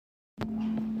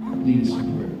lead us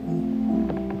in prayer.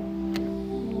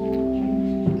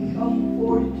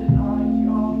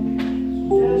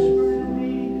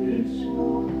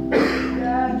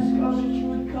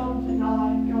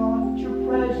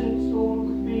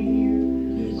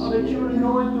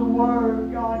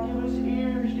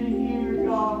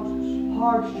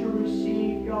 Hearts to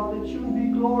receive, God, that you would be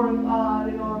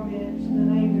glorified in our midst. In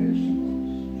the name of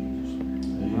Jesus.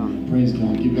 Amen. Praise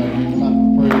God. Give God a hand clap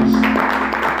of praise.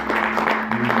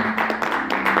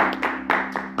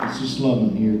 Let's just love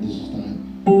Him here this time.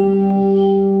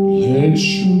 Let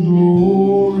your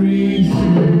glory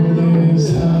fill this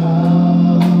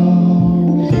house.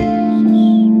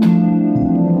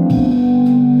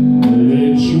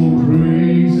 Let your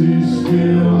praises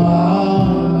fill our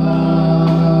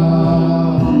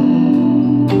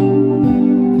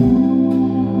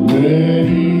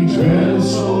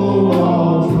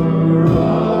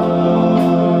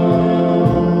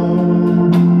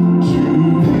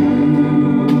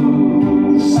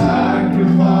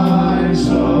sacrifice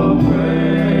of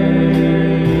praise.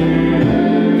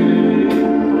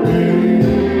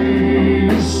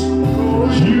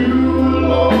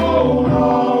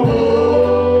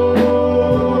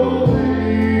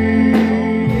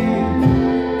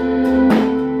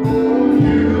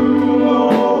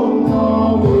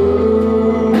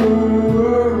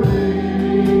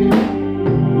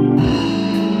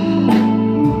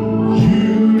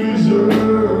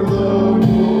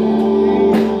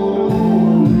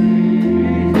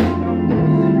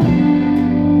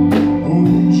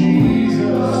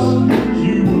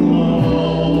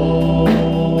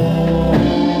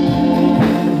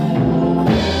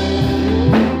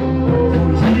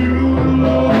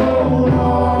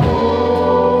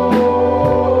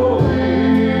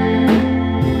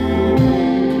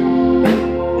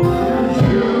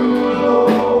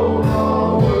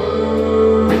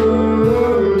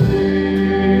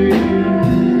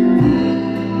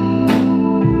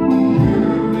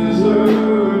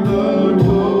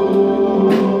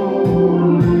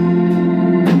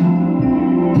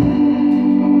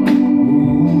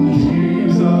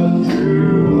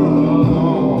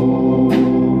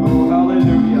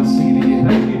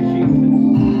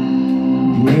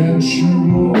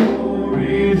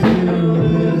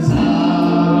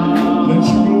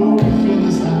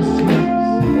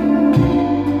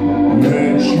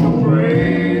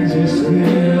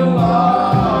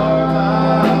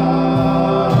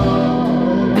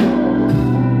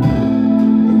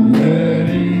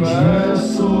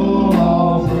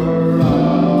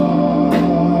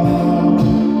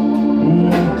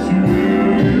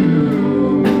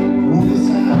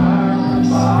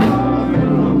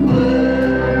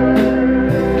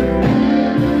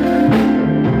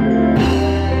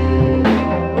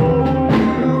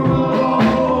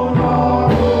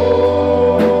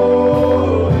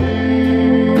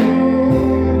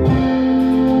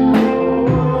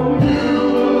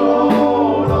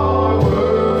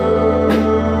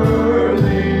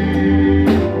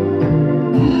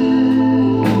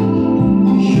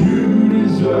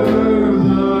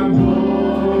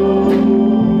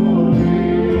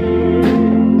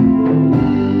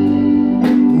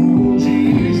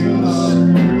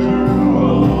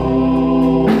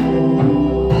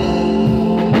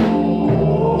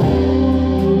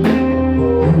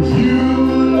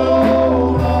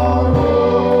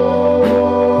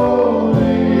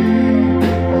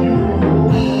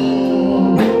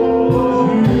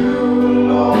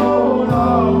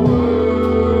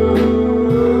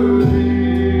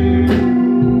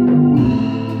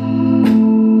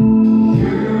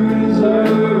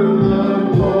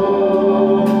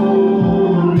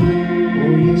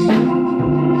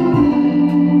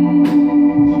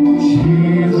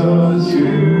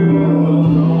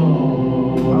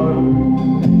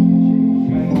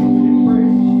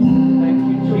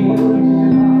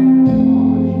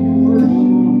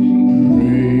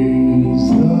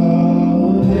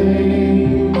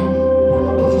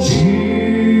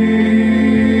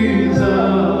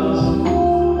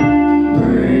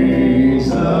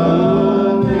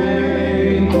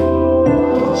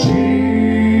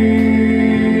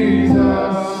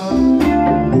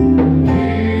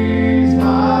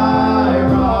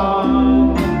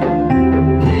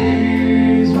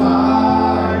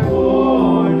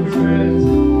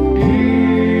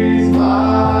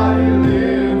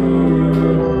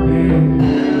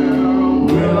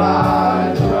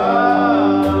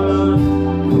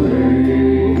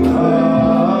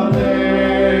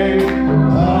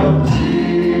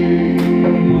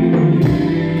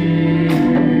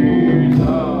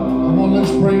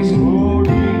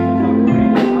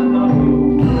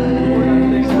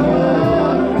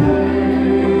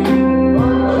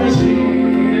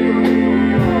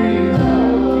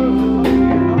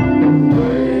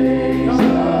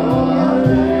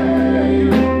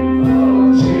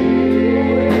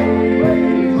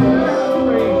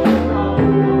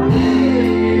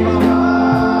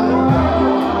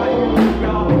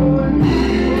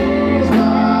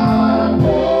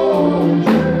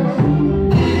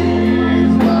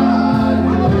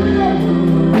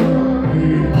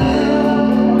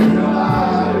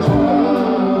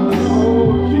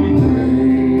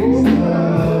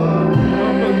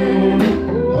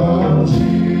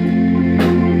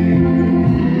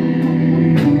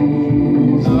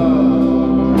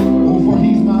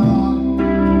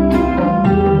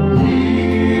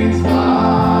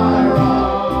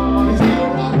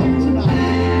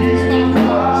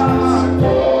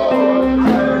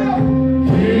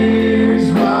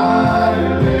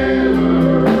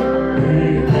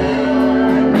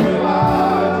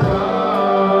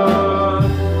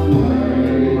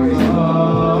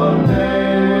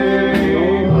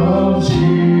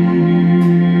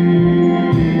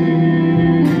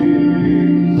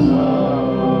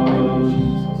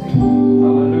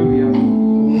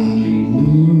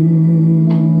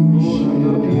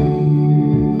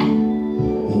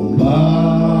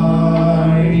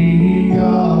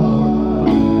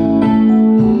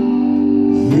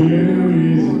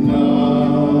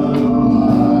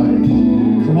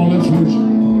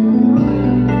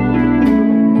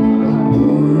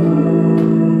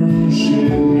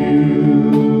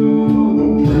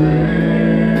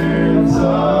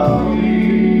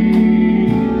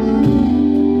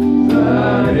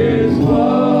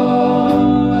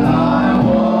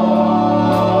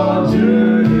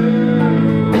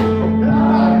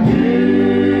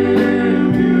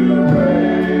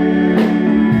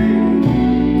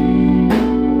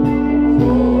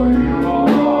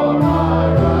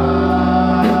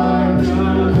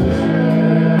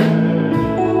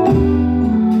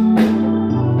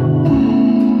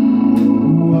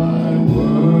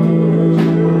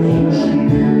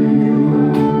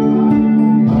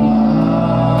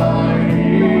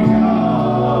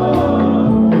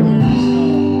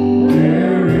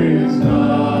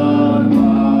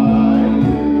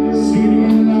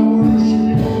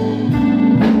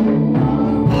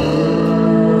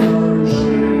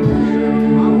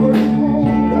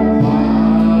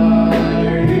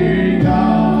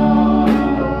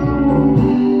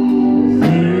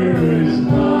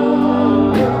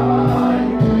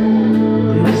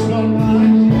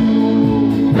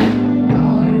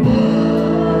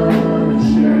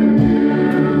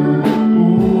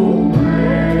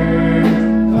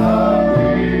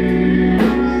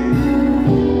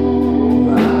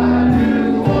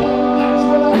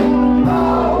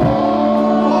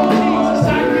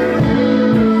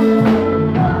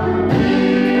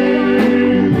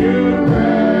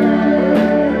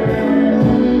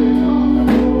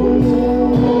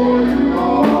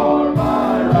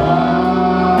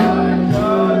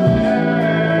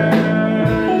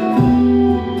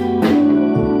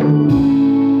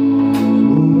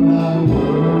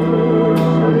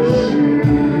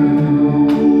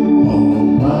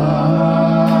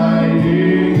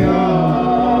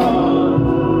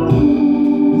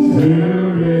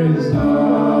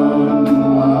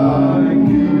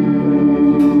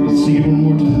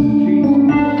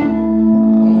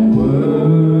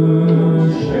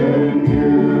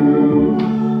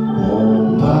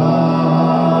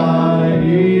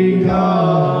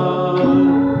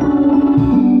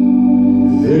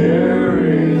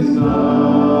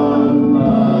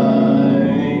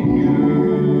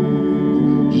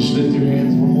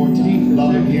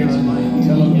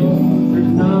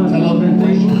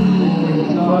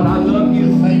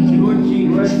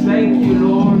 Thank you,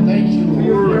 Lord. Thank you, For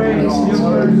your Lord. grace, Yes, your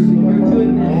Lord. mercy, your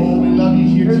goodness. Oh, we love you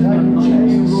here tonight,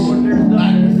 Jesus.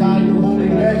 Magnify your holy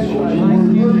name, Lord.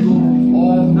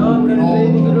 All the None glory that and all is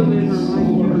able to the deliver praise. like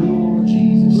you, Lord.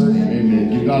 Jesus. Amen.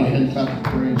 Give God a hand clap of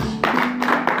praise.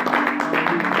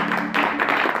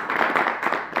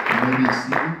 You may be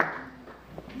seated.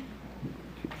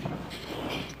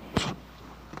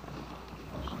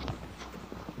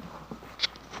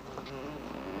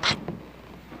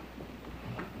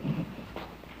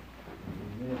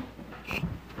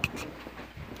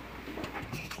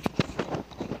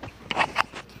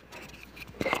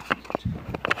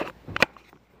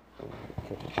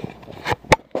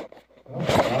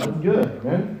 God is good,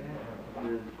 amen.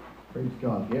 Praise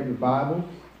God. If you have your Bibles,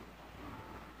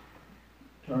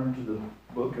 turn to the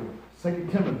book of 2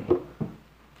 Timothy.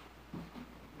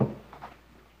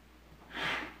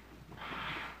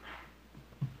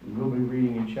 We will be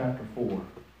reading in chapter 4,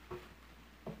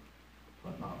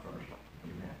 but not verse.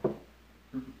 Amen.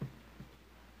 2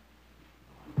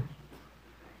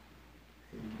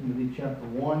 Timothy chapter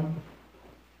 1.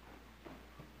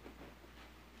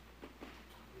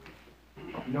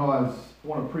 You know, I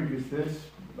want to preface this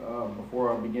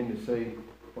before I begin to say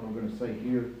what I'm going to say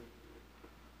here.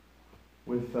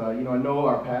 With I know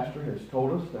our pastor has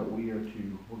told us that we're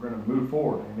going to move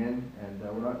forward, amen. And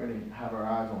we're not going to have our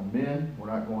eyes on men. We're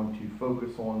not going to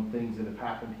focus on things that have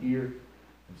happened here,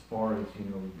 as far as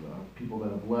people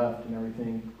that have left and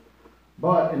everything.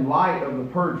 But in light of the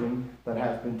purging that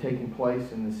has been taking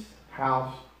place in this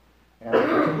house, and the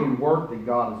continued work that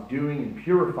God is doing in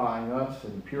purifying us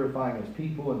and purifying His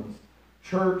people and His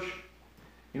church,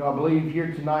 I believe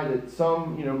here tonight that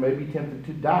some, may be tempted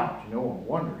to doubt, or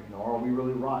wonder, are we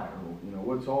really right? Or,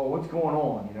 what's going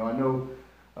on? I know,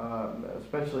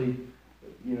 especially,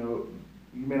 you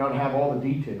may not have all the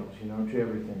details, to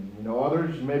everything.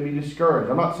 Others may be discouraged.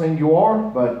 I'm not saying you are,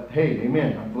 but hey,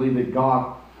 amen. I believe that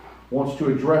God wants to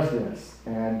address this.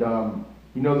 And,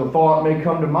 the thought may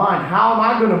come to mind, how am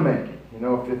I going to make it?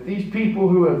 If these people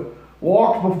who have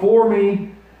walked before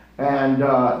me and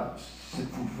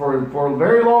for a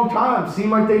very long time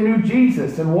seemed like they knew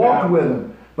Jesus and walked with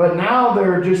Him, but now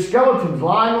they're just skeletons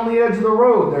lying on the edge of the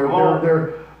road.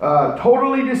 They're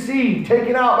totally deceived,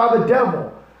 taken out by the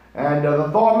devil. And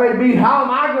the thought may be, how am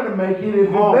I going to make it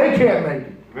if they can't make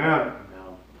it? Amen.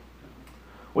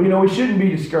 Well, we shouldn't be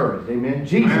discouraged. Amen.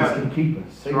 Jesus can keep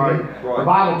us. Amen. Right. The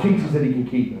Bible teaches that He can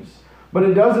keep us. But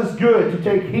it does us good to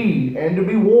take heed and to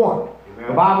be warned. Amen.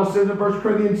 The Bible says in 1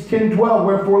 Corinthians 10:12,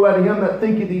 wherefore let him that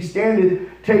thinketh he standeth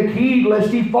take heed lest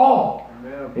he fall.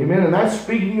 Amen. Amen. And that's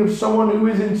speaking of someone who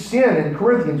is in sin. In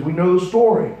Corinthians, we know the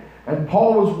story. And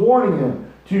Paul was warning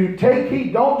them to take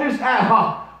heed. Don't just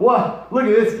what? Look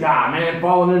at this guy, man,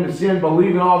 falling into sin,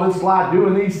 believing all this lie,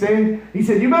 doing these things. He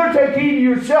said, you better take heed to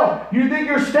yourself. You think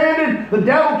you're standing? The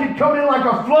devil can come in like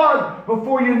a flood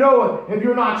before you know it if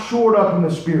you're not shored up in the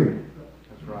Spirit.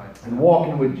 That's right. And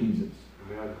walking with Jesus.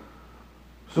 Amen.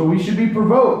 So we should be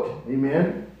provoked,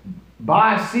 amen,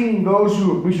 by seeing those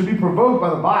we should be provoked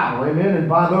by the Bible, amen, and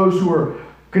by those who are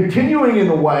continuing in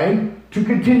the way to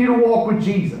continue to walk with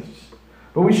Jesus.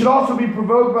 But we should also be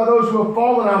provoked by those who have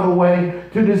fallen out of the way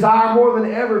to desire more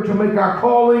than ever to make our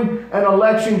calling and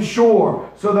election sure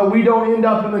so that we don't end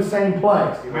up in the same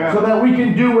place. Amen. So that we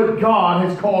can do what God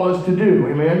has called us to do.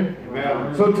 Amen?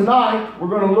 Amen. So tonight we're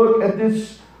going to look at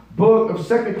this book of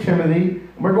 2 Timothy.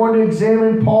 And we're going to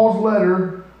examine Paul's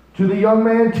letter to the young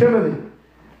man Timothy.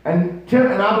 And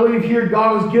I believe here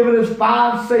God has given us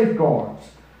 5 safeguards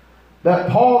that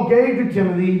Paul gave to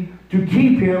Timothy to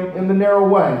keep him in the narrow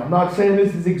way. I'm not saying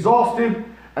this is exhaustive,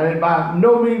 and it by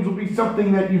no means will be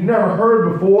something that you've never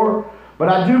heard before, but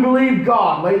I do believe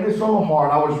God laid this on the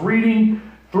heart. I was reading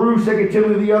through 2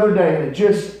 Timothy the other day, and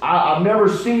I've never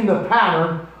seen the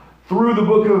pattern through the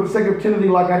book of 2 Timothy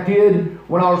like I did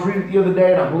when I was reading it the other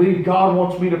day, and I believe God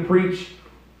wants me to preach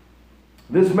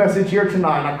this message here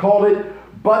tonight. I called it,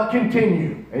 But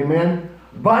Continue. Amen?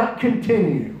 But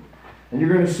Continue. And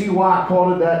you're going to see why I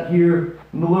called it that here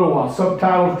in a little while.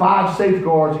 Subtitled 5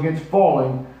 Safeguards Against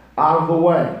Falling Out of the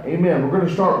Way. Amen. We're going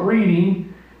to start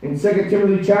reading in 2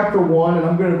 Timothy chapter 1. And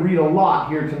I'm going to read a lot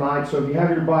here tonight. So if you have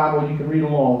your Bible, you can read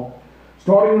along.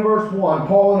 Starting in verse 1.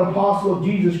 Paul, an apostle of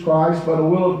Jesus Christ, by the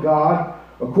will of God,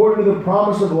 according to the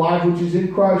promise of life which is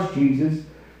in Christ Jesus,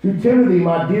 to Timothy,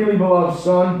 my dearly beloved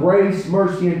son, grace,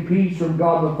 mercy, and peace from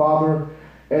God the Father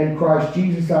and Christ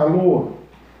Jesus our Lord.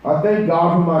 I thank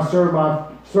God whom I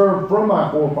serve from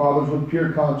my forefathers with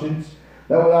pure conscience,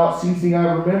 that without ceasing I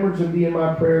have remembrance of thee in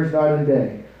my prayers night and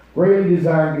day, greatly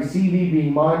desiring to see thee,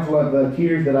 being mindful of thy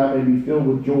tears, that I may be filled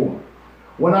with joy.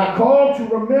 when I call to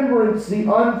remembrance the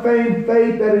unfeigned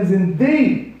faith that is in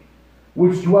thee,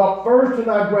 which dwelt first in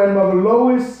thy grandmother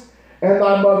Lois and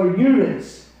thy mother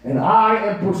Eunice, and I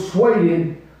am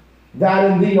persuaded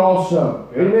that in thee also.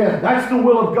 Amen. That's the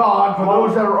will of God for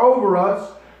those that are over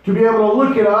us, to be able to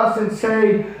look at us and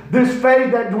say, this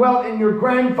faith that dwelt in your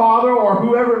grandfather or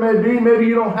whoever it may be, maybe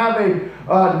you don't have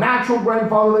a natural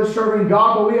grandfather that's serving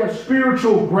God, but we have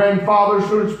spiritual grandfathers,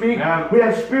 so to speak. Yeah. We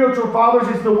have spiritual fathers.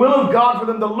 It's the will of God for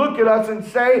them to look at us and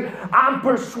say, I'm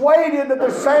persuaded that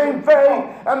the same faith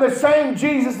and the same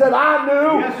Jesus that I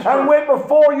knew and went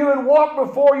before you and walked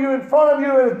before you in front of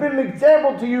you and has been an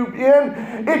example to you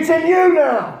it's in you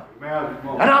now.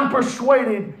 And I'm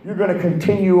persuaded you're going to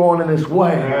continue on in this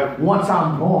way once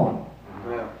I'm gone.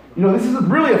 You know, this is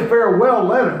really a farewell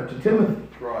letter to Timothy.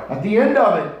 At the end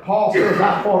of it, Paul says,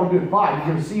 I fought a good fight. You're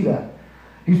going to see that.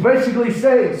 He's basically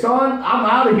saying, son, I'm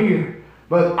out of here,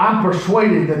 but I'm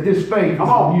persuaded that this faith is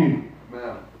in you.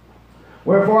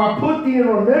 Wherefore I put thee in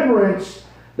remembrance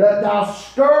that thou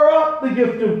stir up the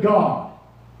gift of God,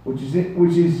 which is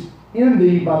in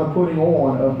thee by the putting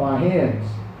on of my hands.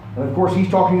 And of course, he's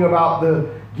talking about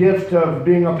the gift of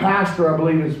being a pastor. I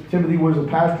believe as Timothy was a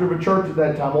pastor of a church at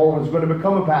that time, or was going to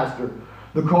become a pastor.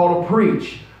 The call to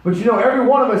preach. But you know, every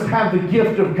one of us have the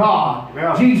gift of God.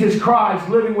 Yeah. Jesus Christ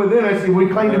living within us, if we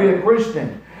claim to be a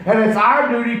Christian. And it's our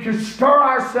duty to stir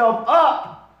ourselves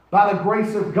up by the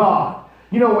grace of God.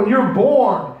 You know, when you're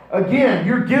born, again,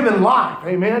 you're given life.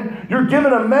 Amen? You're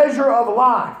given a measure of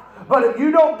life. But if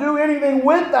you don't do anything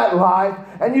with that life,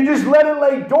 and you just let it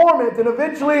lay dormant, then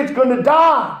eventually it's going to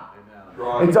die.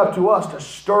 Right. It's up to us to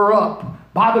stir up,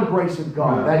 by the grace of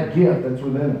God, that gift that's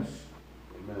within us.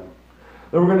 Amen.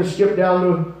 Then we're going to skip down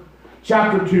to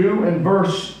chapter 2 and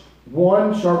verse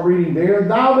 1. Start reading there.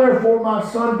 Thou therefore, my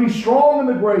son, be strong in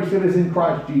the grace that is in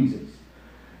Christ Jesus.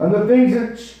 And the things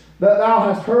that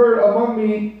thou hast heard among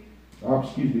me,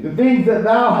 the things that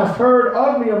thou hast heard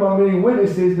of me among many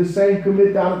witnesses, the same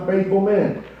commit thou to faithful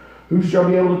men, who shall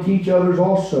be able to teach others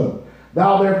also.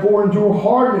 Thou therefore endure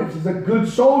hardness as a good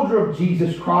soldier of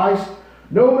Jesus Christ.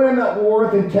 No man that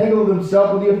warreth entangleth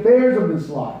himself with the affairs of this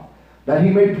life, that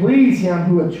he may please him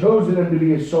who hath chosen him to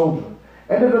be a soldier.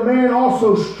 And if a man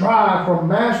also strive for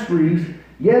masteries,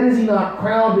 yet is he not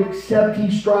crowned except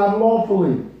he strive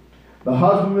lawfully. The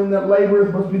husbandman that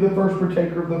laboreth must be the first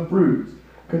partaker of the fruits.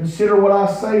 Consider what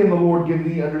I say, and the Lord give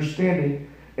thee understanding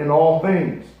in all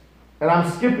things. And I'm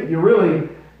skipping.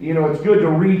 It's good to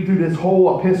read through this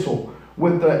whole epistle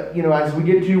with the, as we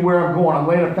get to where I'm going. I'm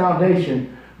laying a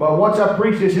foundation. But once I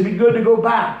preach this, it'd be good to go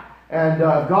back. And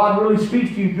God really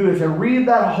speaks to you through this. And read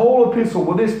that whole epistle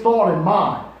with this thought in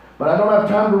mind. But I don't have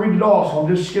time to read it all, so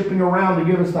I'm just skipping around to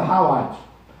give us the highlights.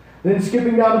 Then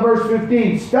skipping down to verse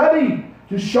 15. Study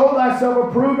to show thyself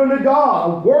approved unto God,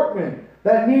 a workman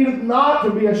that needeth not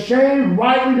to be ashamed,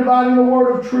 rightly dividing the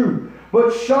word of truth.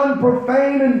 But shun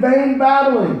profane and vain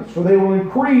babblings, for they will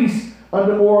increase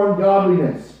unto more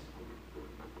ungodliness.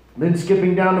 Then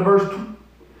skipping down to verse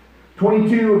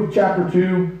 22 of chapter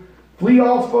 2. Flee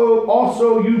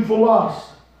also youthful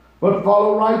lust, but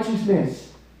follow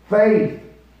righteousness, faith,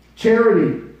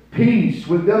 charity, peace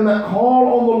with them that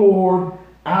call on the Lord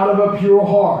out of a pure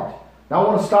heart. Now I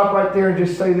want to stop right there and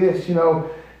just say this,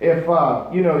 if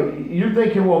you're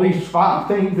thinking, well, these 5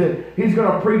 things that he's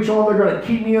going to preach on, they're going to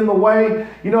keep me in the way.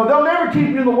 They'll never keep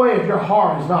you in the way if your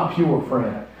heart is not pure,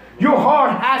 friend. Your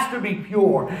heart has to be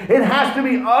pure. It has to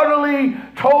be utterly,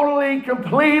 totally,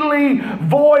 completely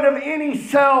void of any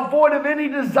self, void of any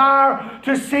desire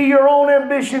to see your own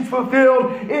ambitions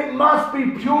fulfilled. It must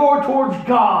be pure towards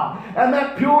God. And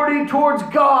that purity towards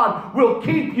God will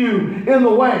keep you in the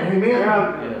way. Amen?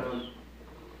 Yeah.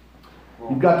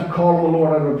 You've got to call on the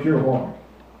Lord out of a pure heart.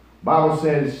 The Bible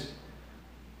says,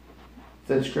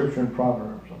 that scripture in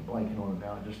Proverbs. I'm blanking on it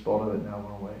now. I just thought of it now,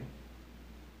 went away.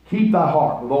 Keep thy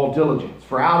heart with all diligence,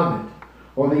 for out of it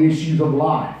are the issues of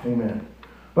life. Amen.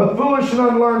 But foolish and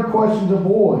unlearned questions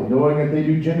avoid, knowing that they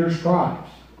do gender strifes.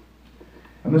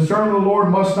 And the servant of the Lord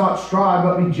must not strive,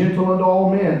 but be gentle unto all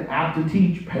men, apt to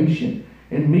teach, patient,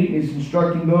 in meekness,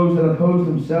 instructing those that oppose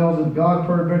themselves, and God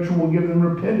peradventure will give them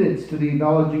repentance to the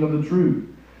acknowledging of the truth,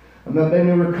 and that they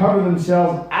may recover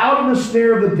themselves out of the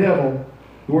snare of the devil,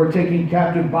 who are taken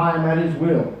captive by him at his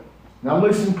will. Now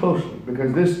listen closely,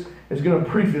 because this is going to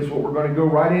preface what we're going to go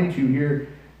right into here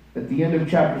at the end of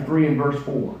chapter 3 and verse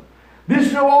 4.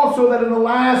 This know also that in the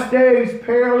last days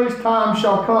perilous times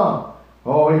shall come.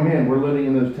 Oh, amen. We're living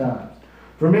in those times.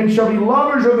 For men shall be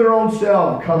lovers of their own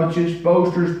self, covetous,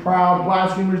 boasters, proud,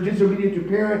 blasphemers, disobedient to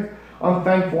parents,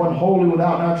 unthankful, unholy,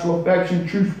 without natural affection,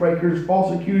 truce breakers,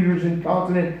 false accusers,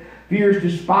 incontinent, fierce,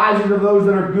 despisers of those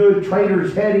that are good,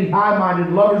 traitors, heady,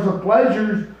 high-minded, lovers of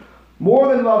pleasures,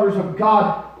 more than lovers of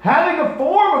God, having a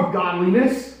form of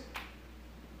godliness.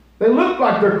 They look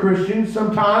like they're Christians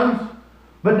sometimes,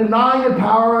 but denying the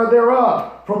power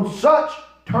thereof. From such,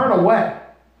 turn away.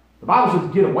 The Bible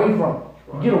says get away from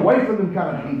them. Get away from them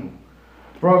kind of people.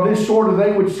 For of this sort are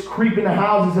they which creep into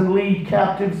houses and lead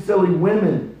captive silly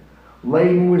women,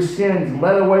 laden with sins,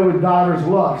 led away with divers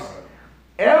lusts.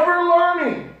 Ever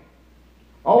learning.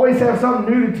 Always have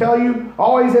something new to tell you.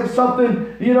 Always have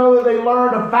something, that they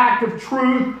learned, a fact of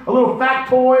truth, a little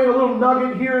factoid, a little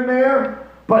nugget here and there.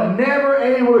 But never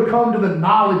able to come to the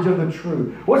knowledge of the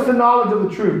truth. What's the knowledge of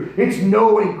the truth? It's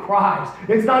knowing Christ.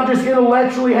 It's not just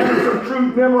intellectually having some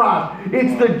truth memorized.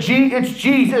 It's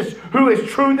Jesus who is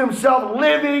truth himself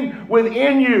living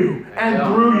within you and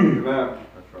through you. Amen.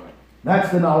 That's right.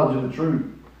 That's the knowledge of the truth.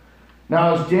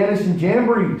 Now as Jannes and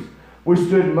Jambres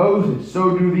withstood Moses,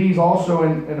 so do these also.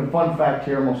 In a fun fact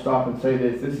here, I'm going to stop and say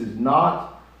this. This is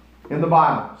not in the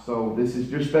Bible. So this is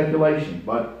just speculation.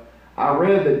 But I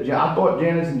read that, I thought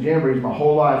Jannes and Jambres my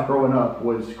whole life growing up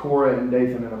was Korah and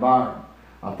Dathan and Abiram.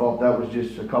 I thought that was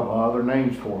just a couple of other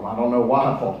names for them. I don't know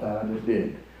why I thought that, I just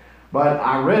did. But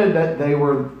I read that they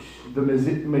were the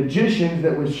magicians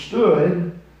that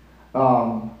withstood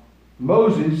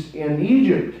Moses in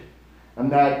Egypt. And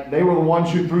that they were the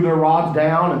ones who threw their rods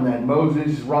down, and that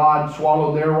Moses' rod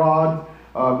swallowed their rod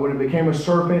when it became a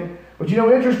serpent. But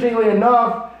interestingly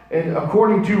enough, and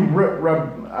according to,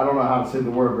 I don't know how to say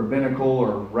the word, rabbinical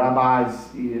or rabbis,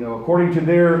 according to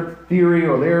their theory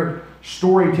or their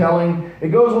storytelling, it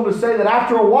goes on to say that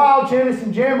after a while, Jannes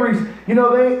and Jambres,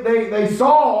 they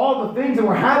saw all the things that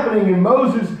were happening, and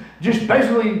Moses, just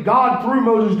basically God through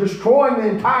Moses destroying the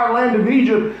entire land of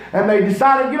Egypt, and they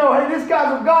decided, hey, this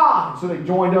guy's of God. So they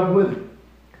joined up with him.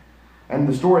 And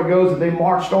the story goes that they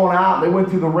marched on out, they went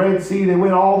through the Red Sea, they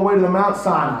went all the way to the Mount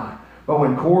Sinai. But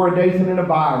when Korah, Dathan, and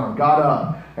Abiram got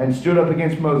up and stood up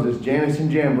against Moses, Jannes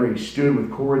and Jambres stood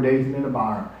with Korah, Dathan, and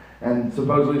Abiram. And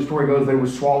supposedly the story goes they were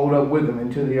swallowed up with them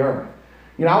into the earth.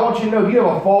 I want you to know, if you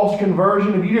have a false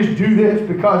conversion, if you just do this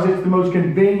because it's the most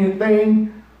convenient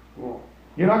thing,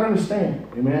 you're not going to stand.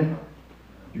 Amen?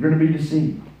 You're going to be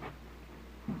deceived.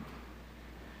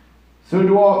 So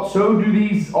do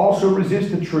these also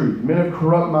resist the truth. Men of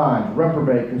corrupt minds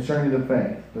reprobate concerning the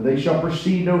faith. But they shall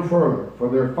proceed no further, for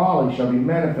their folly shall be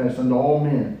manifest unto all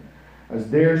men, as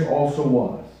theirs also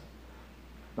was.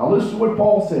 Now listen to what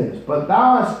Paul says. But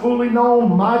thou hast fully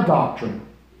known my doctrine,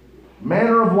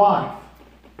 manner of life,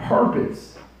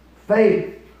 purpose,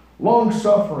 faith,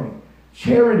 long-suffering,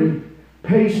 charity,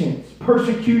 patience,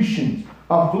 persecutions,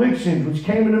 afflictions, which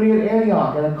came unto me at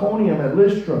Antioch, at Iconium, at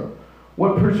Lystra.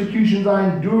 What persecutions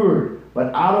I endured,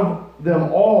 but out of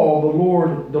them all the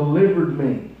Lord delivered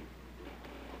me.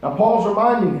 Now Paul's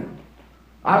reminding him,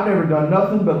 I've never done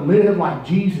nothing but live like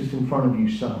Jesus in front of you,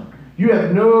 son. You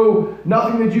have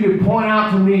nothing that you could point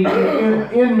out to me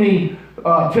in me,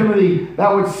 Timothy,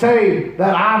 that would say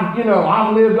that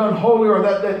I've lived unholy, or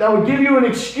that would give you an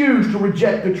excuse to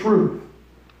reject the truth.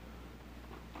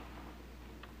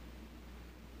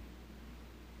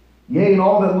 Yea, and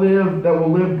all that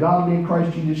will live godly in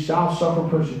Christ Jesus shall suffer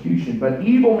persecution. But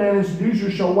evil men and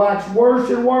seducers shall wax worse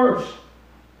and worse,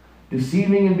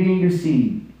 deceiving and being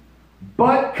deceived.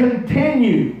 But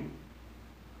continue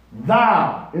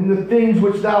thou in the things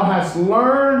which thou hast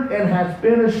learned and hast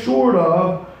been assured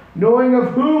of, knowing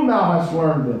of whom thou hast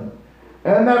learned them,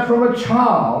 and that from a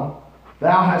child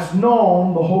thou hast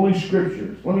known the Holy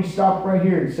Scriptures. Let me stop right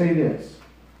here and say this.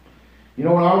 When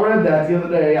I read that the other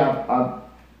day, I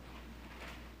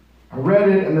read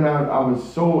it, and then I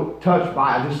was so touched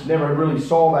by it. I just never really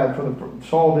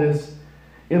saw this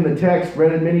in the text,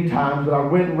 read it many times, but I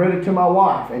went and read it to my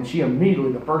wife, and she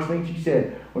immediately, the first thing she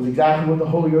said was exactly what the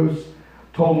Holy Ghost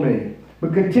told me.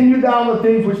 But continue thou in the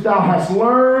things which thou hast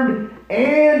learned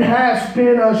and hast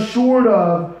been assured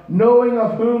of, knowing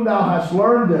of whom thou hast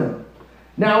learned them.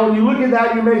 Now, when you look at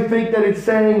that, you may think that it's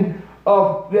saying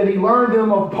that he learned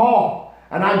them of Paul.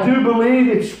 And I do believe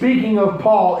it's speaking of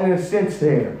Paul in a sense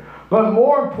there. But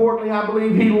more importantly, I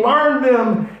believe he learned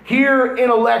them here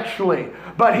intellectually.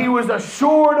 But he was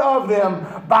assured of them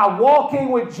by walking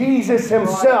with Jesus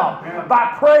himself,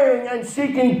 by praying and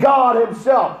seeking God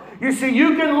himself. You see,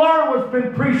 you can learn what's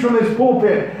been preached from this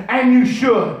pulpit, and you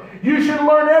should. You should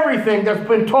learn everything that's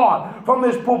been taught from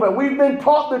this pulpit. We've been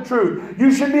taught the truth.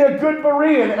 You should be a good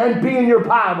Berean and be in your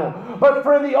Bible. But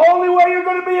friend, the only way you're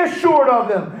going to be assured of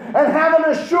them and have an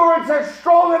assurance that's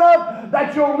strong enough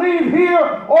that you'll leave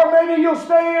here, or maybe you'll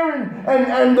stay here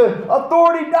and the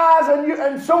authority dies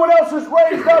and someone else is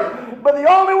raised up. But the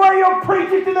only way you'll preach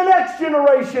it to the next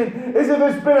generation is if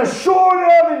it's been assured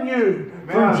of in you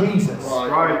through Jesus.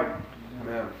 Right.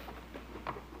 Amen.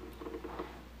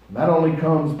 That only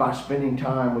comes by spending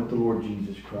time with the Lord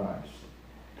Jesus Christ.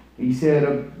 He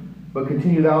said, but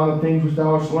continue thou in the things which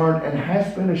thou hast learned and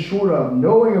hast been assured of,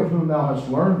 knowing of whom thou hast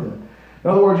learned them. In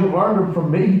other words, you've learned them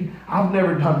from me. I've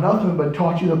never done nothing but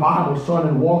taught you the Bible, son,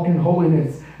 and walked in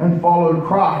holiness and followed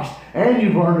Christ. And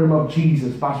you've learned them of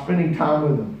Jesus by spending time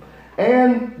with him.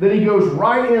 And then he goes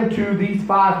right into these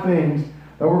 5 things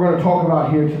that we're going to talk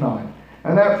about here tonight.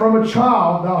 And that from a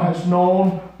child thou hast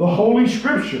known the Holy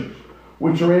Scriptures,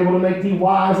 which are able to make thee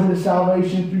wise unto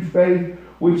salvation through faith,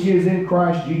 which is in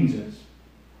Christ Jesus.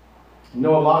 You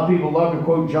know, a lot of people love to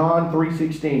quote John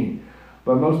 3:16,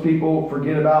 but most people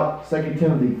forget about 2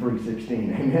 Timothy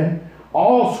 3:16. Amen?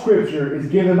 All Scripture is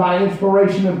given by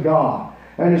inspiration of God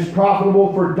and is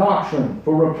profitable for doctrine,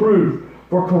 for reproof,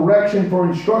 for correction, for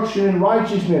instruction in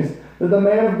righteousness, that the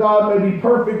man of God may be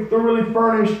perfect, thoroughly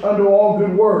furnished unto all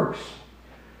good works.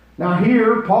 Now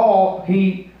here, Paul,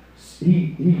 he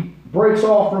breaks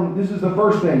off from, this is the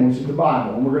first thing, which is the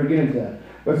Bible, and we're going to get into that.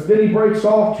 But then he breaks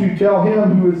off to tell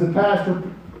him, who is the pastor,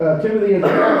 Timothy as a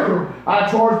pastor, I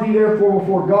charge thee therefore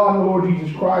before God and the Lord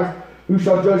Jesus Christ, who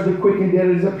shall judge the quick and dead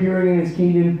at his appearing in his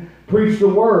kingdom, preach the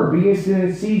word, be instant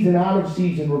in season, out of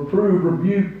season, reprove,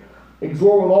 rebuke,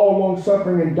 exhort with all long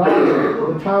suffering and doctrine.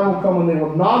 For the time will come when they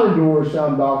will not endure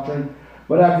sound doctrine,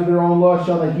 but after their own lust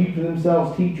shall they heap to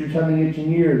themselves teachers having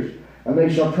itching ears, and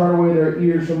they shall turn away their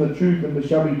ears from the truth, and they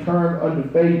shall be turned unto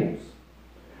fables.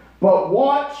 But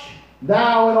watch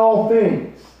thou in all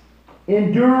things,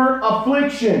 endure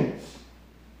afflictions,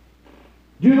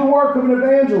 do the work of an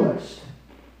evangelist,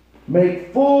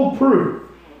 make full proof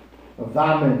of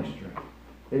thy ministry.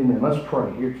 Amen. Let's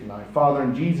pray here tonight. Father,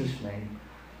 in Jesus' name,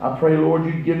 I pray, Lord,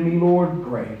 you'd give me, Lord,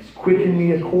 grace. Quicken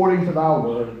me according to thy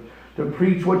word to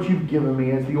preach what you've given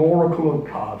me as the oracle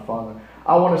of God, Father.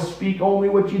 I want to speak only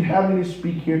what you'd have me to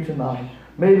speak here tonight.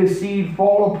 May the seed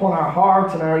fall upon our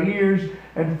hearts and our ears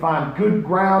and find good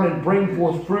ground and bring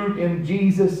forth fruit in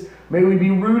Jesus. May we be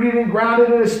rooted and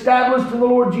grounded and established in the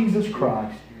Lord Jesus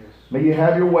Christ. May you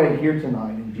have your way here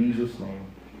tonight in Jesus'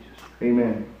 name.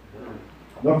 Amen.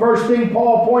 The first thing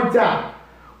Paul points out,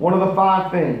 one of the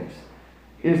 5 things,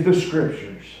 is the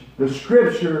Scriptures. The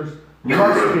Scriptures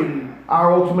must be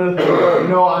our ultimate authority. You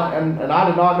know, I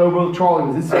did not know Brother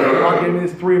Charlie was this. God gave me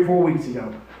this 3 or 4 weeks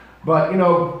ago. But, you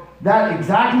know, that's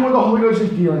exactly what the Holy Ghost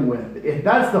is dealing with. If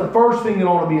that's the first thing that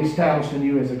ought to be established in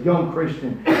you as a young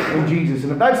Christian in Jesus.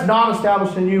 And if that's not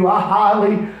established in you,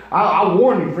 I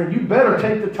warn you, friend, you better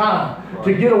take the time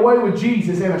to get away with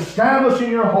Jesus and establish in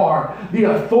your heart the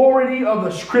authority of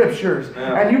the Scriptures.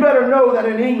 And you better know that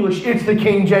in English, it's the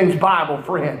King James Bible,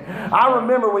 friend. I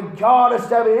remember when God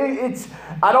established,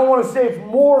 I don't want to say it's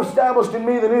more established in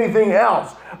me than anything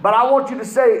else, but I want you to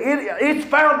say it's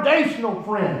foundational,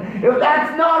 friend. If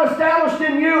that's not established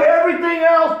in you, everything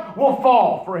else will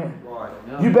fall, friend. Right.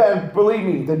 Yeah. You better believe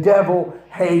me, the devil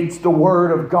hates the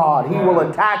Word of God. He will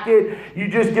attack it. You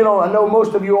just get on. I know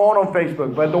most of you aren't on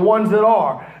Facebook, but the ones that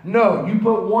are, no, you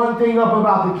put one thing up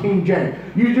about the King James.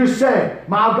 You just say,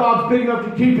 my God's big enough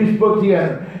to keep his book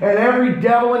together. And every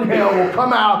devil in hell will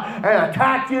come out and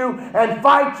attack you and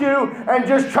fight you and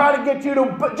just try to get you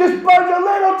to just budge a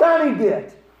little tiny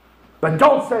bit. But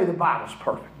don't say the Bible's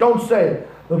perfect. Don't say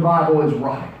the Bible is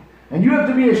right. And you have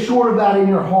to be assured of that in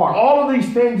your heart. All of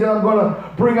these things that I'm going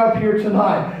to bring up here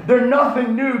tonight, they're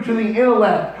nothing new to the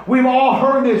intellect. We've all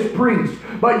heard this preached.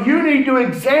 But you need to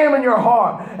examine your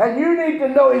heart. And you need to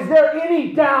know, is there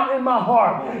any doubt in my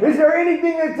heart? Is there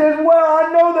anything that says, well, I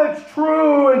know that's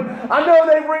true, and I know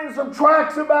they've written some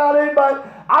tracts about it, but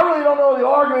I really don't know the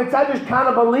arguments. I just kind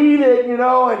of believe it, you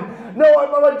know. And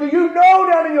no, do you know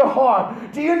down in your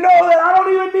heart? Do you know that I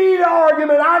don't even need an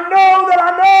argument? I know that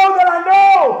I know that I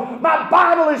know my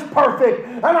Bible is perfect,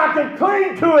 and I can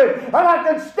cling to it, and I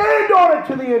can stand on it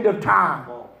to the end of time.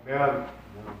 Yeah.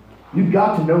 You've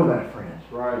got to know that, friends.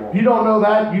 Right. You don't know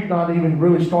that, you've not even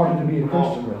really started to be a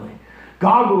Christian, really.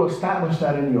 God will establish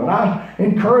that in you. And I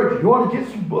encourage you, you ought to get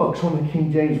some books on the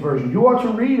King James Version. You ought to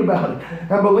read about it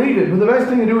and believe it. But the best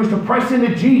thing to do is to press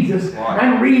into Jesus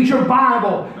and read your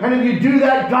Bible. And if you do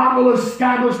that, God will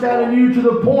establish that in you to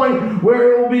the point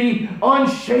where it will be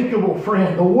unshakable,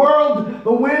 friend. The world,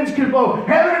 the winds could blow.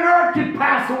 Heaven and earth could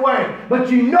pass away. but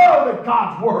you know that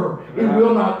God's Word, it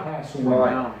will not pass away.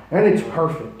 Right. And it's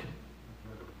perfect.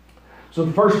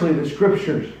 So firstly, the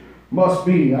Scriptures must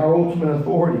be our ultimate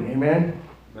authority. Amen?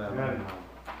 Amen.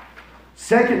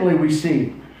 Secondly, we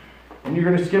see, and you're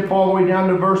going to skip all the way down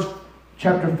to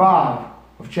chapter 5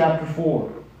 of chapter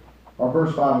 4. Or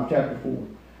verse 5 of chapter 4.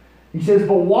 He says,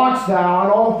 but watch thou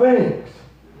in all things.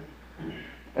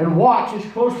 And watch is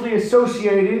closely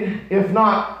associated, if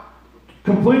not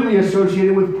completely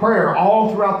associated, with prayer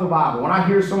all throughout the Bible. When I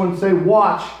hear someone say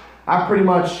watch, I pretty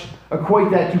much equate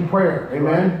that to prayer.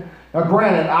 Amen? Now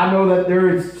granted, I know that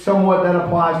there is somewhat that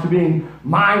applies to being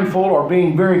mindful or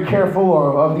being very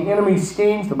careful of the enemy's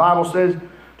schemes. The Bible says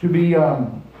to be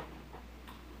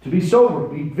sober,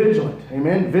 be vigilant.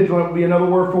 Amen? Vigilant would be another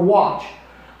word for watch.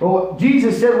 Well,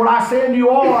 Jesus said, what I say unto you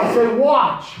all, I say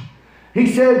watch. He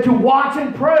said to watch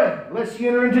and pray, lest ye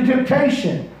enter into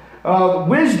temptation.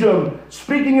 Wisdom,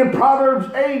 speaking in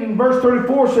Proverbs 8 and verse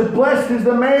 34, said, blessed is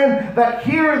the man that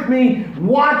heareth me,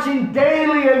 watching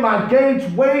daily at my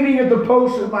gates, waiting at the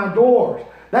posts of my doors.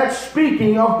 That's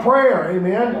speaking of prayer,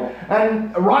 amen?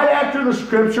 And right after the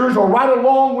Scriptures, or right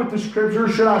along with the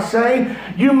Scriptures, should I say,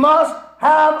 you must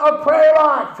have a prayer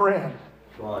life, friend.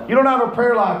 Right. You don't have a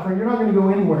prayer life, friend, you're not going to go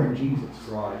anywhere in Jesus.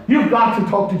 Right. You've got to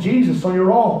talk to Jesus on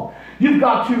your own. You've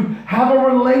got to have a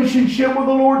relationship with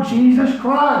the Lord Jesus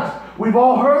Christ. We've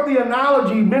all heard the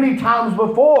analogy many times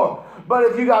before. But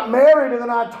if you got married and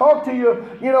then I talked to you,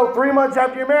 3 months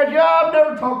after you're married, I've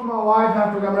never talked to my wife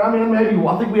after I got married.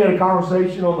 I think we had a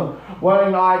conversation on the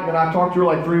wedding night, and I talked to her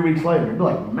like 3 weeks later. You'd be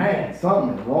like, man,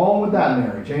 something is wrong with that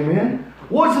marriage. Amen?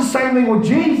 Well, it's the same thing with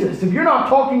Jesus. If you're not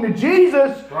talking to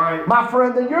Jesus, Right. my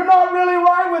friend, then you're not really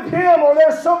right with Him, or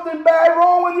there's something bad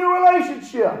wrong with your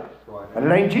relationship. Right. And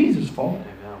it ain't Jesus' fault.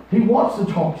 He wants to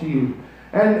talk to you.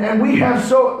 And we have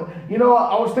so,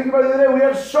 I was thinking about it the other day, we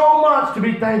have so much to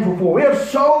be thankful for. We have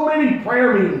so many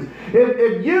prayer meetings.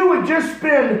 If you would just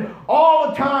spend all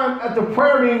the time at the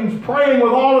prayer meetings praying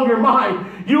with all of your might,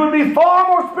 you would be far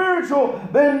more spiritual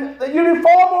you'd be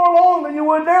far more alone than you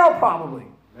would now, probably.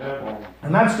 Yeah.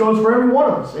 And that goes for every one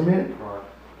of us. Amen. Right.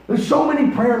 There's so many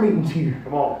prayer meetings here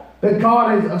Come on. that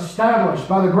God has established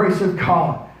by the grace of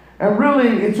God. And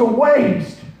really, it's a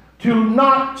waste to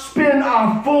not spend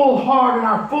our full heart and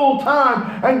our full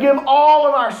time and give all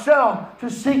of ourselves to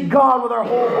seek God with our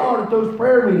whole heart at those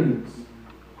prayer meetings.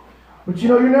 But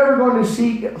you're never going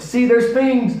to see there's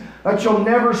things that you'll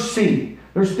never see.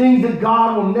 There's things that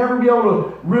God will never be able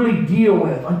to really deal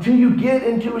with until you get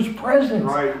into His presence.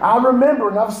 Right. I remember,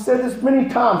 and I've said this many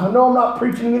times, I know I'm not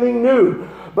preaching anything new,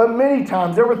 but many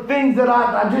times there were things that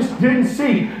I just didn't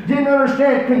see, didn't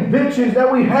understand, convictions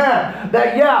that we had.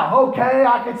 That, okay,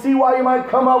 I can see why you might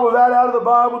come up with that out of the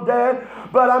Bible, Dad.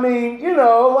 But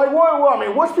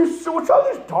what's all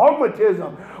this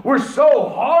dogmatism? We're so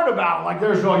hard about it. Like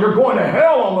you're going to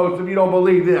hell almost if you don't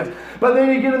believe this. But then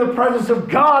you get in the presence of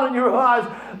God and you realize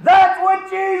that's what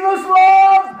Jesus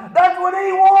loves. That's what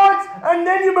He wants. And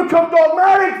then you become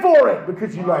dogmatic for it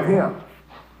because you love Him.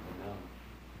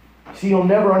 See, you'll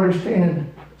never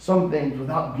understand some things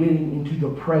without getting into the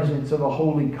presence of a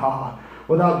holy God.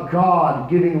 Without God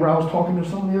giving, I was talking to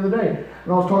someone the other day,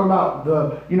 and I was talking about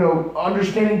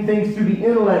understanding things through the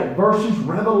intellect versus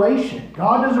revelation.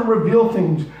 God doesn't reveal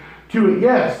things to it.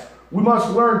 Yes, we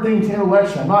must learn things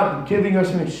intellectually. I'm not giving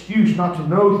us an excuse not to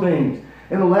know things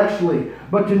intellectually,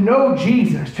 but to know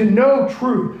Jesus, to know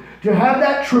truth, to have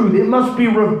that truth, it must be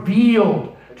revealed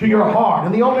to your heart.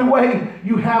 And the only way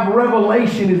you have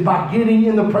revelation is by getting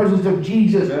in the presence of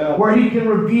Jesus, where He can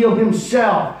reveal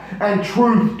Himself and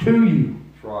truth to you.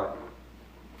 That's right.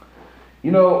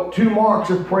 2 marks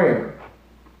of prayer: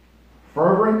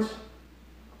 fervence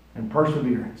and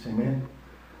perseverance. Amen.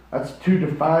 That's 2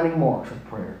 defining marks of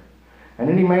prayer. And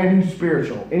any man who's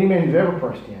spiritual, any man who's ever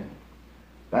pressed in,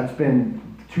 that's been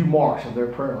 2 marks of their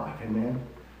prayer life. Amen.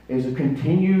 Is a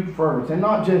continued fervence, and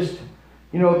not just.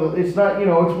 It's not,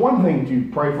 it's one thing to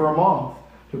pray for a month,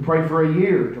 to pray for a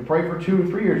year, to pray for 2 or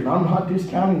 3 years. And I'm not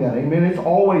discounting that. Amen. It's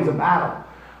always a battle.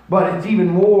 But it's even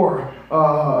more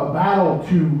a battle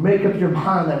to make up your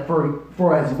mind that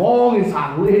for as long as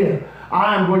I live,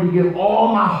 I am going to give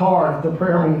all my heart at the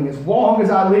prayer meeting. As long as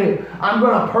I live, I'm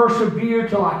going to persevere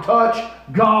till I touch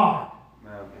God.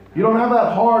 You don't have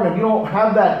that heart, if you don't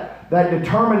have that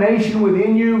determination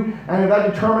within you, and if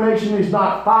that determination is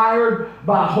not fired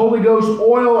by Holy Ghost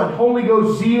oil and Holy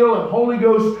Ghost zeal and Holy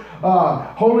Ghost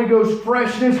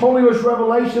freshness, Holy Ghost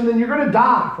revelation, then you're going to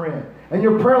die, friend. And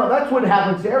your prayer life, that's what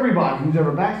happens to everybody who's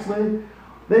ever backslid.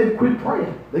 They've quit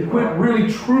praying. They quit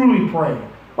really, truly praying.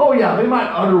 Oh yeah, they might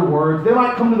utter words. They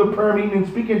might come to the prayer meeting and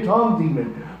speak in tongues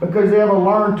even because they have a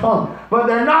learned tongue. But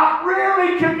they're not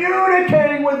really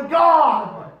communicating with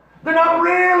God. They're not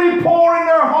really pouring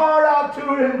their heart out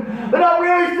to Him. They're not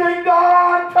really saying,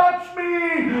 God, touch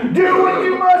me. Do what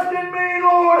you must in me,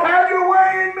 Lord. Have your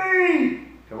way in me.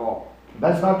 Come on. If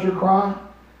that's not your cry,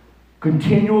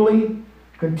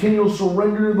 continual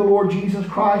surrender to the Lord Jesus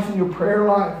Christ in your prayer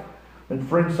life, then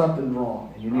friend, something's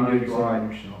wrong. And you need to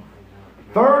examine yourself.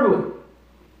 Thirdly,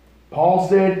 Paul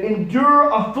said,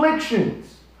 endure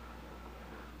afflictions.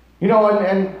 You know,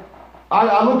 and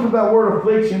I looked at that word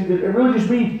affliction. It really just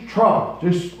means trouble.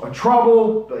 Just a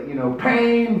trouble, you know,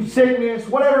 pain, sickness,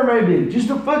 whatever it may be. Just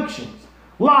afflictions.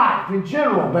 Life in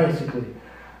general, basically.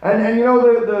 And you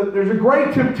know, there's a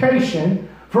great temptation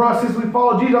for us as we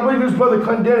follow Jesus. I believe this Brother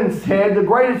Clendenin said, the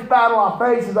greatest battle I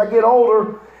face as I get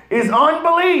older is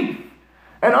unbelief.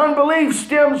 And unbelief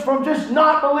stems from just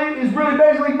not believing, is really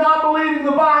basically not believing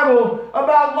the Bible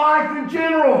about life in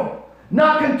general.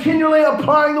 Not continually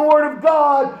applying the Word of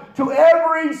God to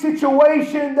every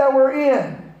situation that we're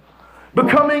in.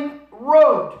 Becoming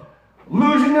rote.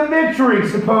 Losing the victory,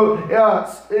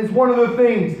 is one of the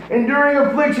things. Enduring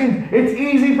afflictions, it's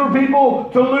easy for people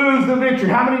to lose the victory.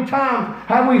 How many times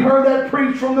have we heard that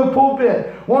preached from the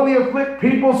pulpit? One of the afflict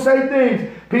people say things.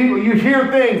 You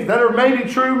hear things that are maybe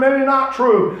true, maybe not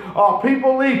true.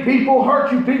 People leave, people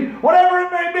hurt you, whatever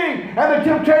it may be. And the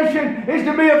temptation is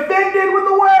to be offended with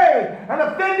the way, and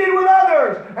offended with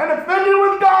others, and offended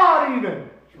with God even.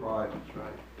 That's right. That's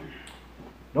right.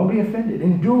 Don't be offended.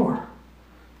 Endure.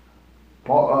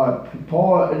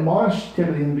 Paul admonished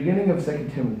Timothy in the beginning of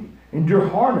 2 Timothy. Endure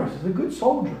hardness as a good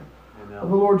soldier of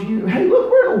the Lord Jesus. Hey,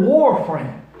 look, we're in a war,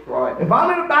 friend. Right. If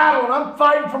I'm in a battle and I'm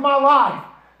fighting for my life,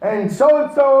 and so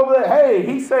over there, hey,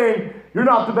 he's saying, you're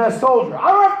not the best soldier. I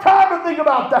don't have time to think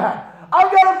about that.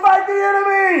 I've got to fight the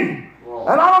enemy. Whoa.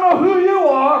 And I don't know who you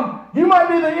are. You might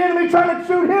be the enemy trying to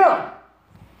shoot him.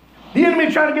 The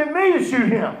enemy trying to get me to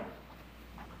shoot him.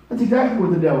 That's exactly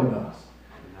what the devil does.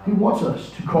 He wants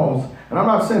us to cause, and I'm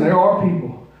not saying there are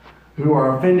people who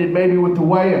are offended maybe with the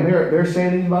way, and they're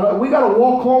saying things about us. We got to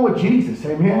walk on with Jesus,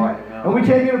 amen? Right, and we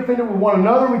can't get offended with one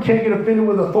another. We can't get offended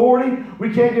with authority.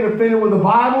 We can't get offended with the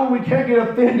Bible. We can't get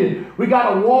offended. We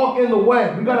got to walk in the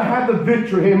way. We got to have the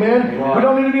victory, amen? Right. We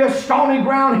don't need to be a stony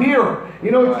ground here. You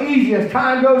know, it's easy as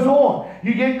time goes on.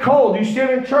 You get cold. You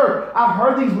sit in church. I've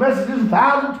heard these messages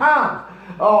 1,000 times.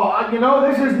 Oh, you know,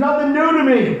 this is nothing new to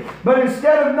me. But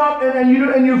instead of nothing, and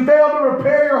you fail to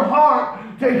prepare your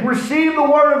heart to receive the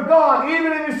Word of God,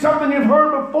 even if it's something you've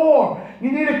heard before,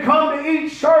 you need to come to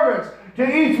each service, to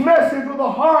each message with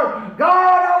a heart. God,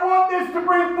 I want this to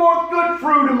bring forth good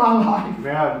fruit in my life.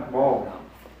 Man, whoa.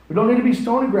 We don't need to be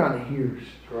stony ground hearers.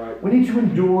 That's right. We need to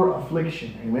endure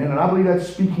affliction. Amen. And I believe that's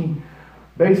speaking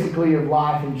basically of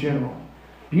life in general.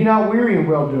 Be not weary in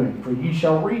well-doing, for ye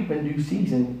shall reap in due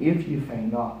season if ye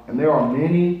faint not. And there are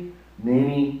many,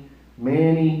 many,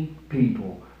 many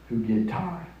people who get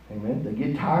tired. Amen. They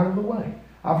get tired of the way.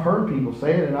 I've heard people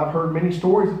say it, and I've heard many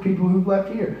stories of people who've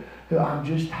left here. I'm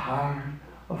just tired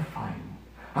of fighting.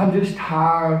 I'm just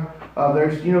tired of,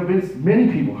 there's, you know, been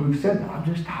many people who've said that. I'm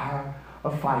just tired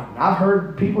of fighting. I've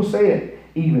heard people say it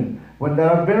even when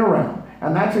that I've been around.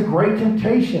 And that's a great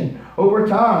temptation over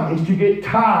time, is to get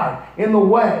tired in the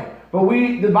way. But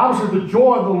the Bible says the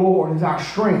joy of the Lord is our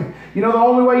strength. You know, the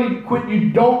only way you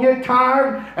don't get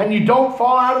tired and you don't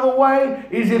fall out of the way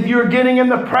is if you're getting in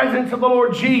the presence of the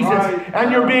Lord Jesus, right,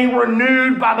 and you're being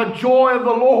renewed by the joy of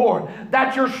the Lord.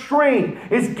 That's your strength.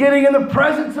 It's getting in the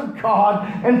presence of God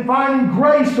and finding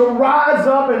grace to rise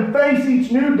up and face each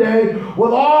new day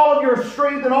with all of your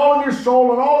strength and all of your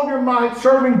soul and all of your might,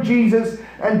 serving Jesus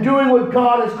and doing what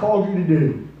God has called you to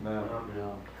do.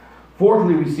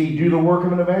 Fourthly, we see do the work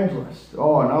of an evangelist.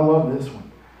 Oh, and I love this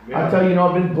one. Yeah. I tell you,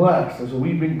 I've been blessed as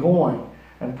we've been going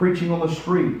and preaching on the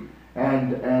street.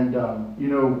 And you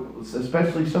know,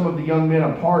 especially some of the young men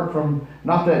apart from,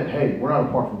 not that, hey, we're not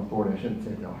apart from authority, I shouldn't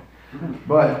say it that way.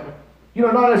 But, you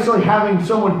know, not necessarily having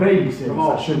someone babysit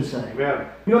us, I should say. Yeah.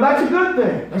 You know, that's a good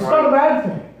thing. That's not a bad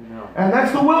thing. No. And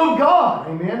that's the will of God,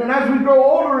 amen. And as we grow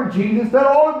older in Jesus, that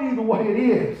ought to be the way it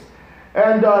is.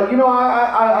 And, you know,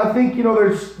 I think, you know,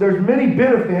 there's many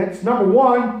benefits. Number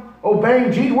one,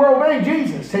 obeying Jesus. We're obeying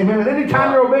Jesus, amen. And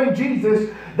anytime you're obeying Jesus,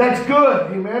 that's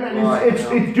good, amen. And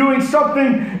it's doing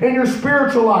something in your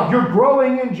spiritual life. You're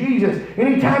growing in Jesus.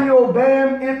 Anytime you obey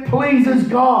Him, it pleases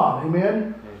God,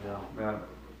 amen.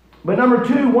 But number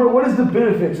two, what is the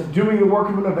benefits of doing the work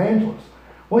of an evangelist?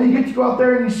 Well, you get to go out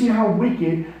there and you see how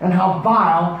wicked and how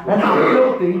vile and how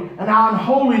filthy and how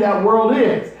unholy that world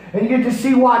is. And you get to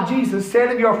see why Jesus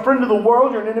said, if you're a friend of the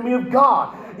world, you're an enemy of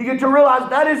God. you get to realize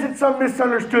that isn't some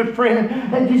misunderstood friend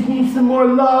that just needs some more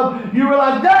love. You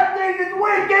realize that thing is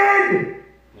wicked.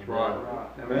 That's right.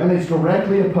 And it's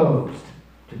directly opposed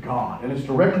to God. And it's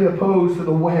directly opposed to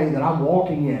the way that I'm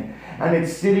walking in. And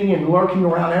it's sitting and lurking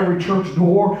around every church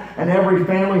door and every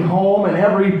family home and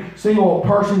every single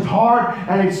person's heart.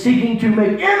 And it's seeking to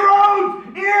make inroads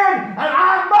in. And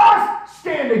I must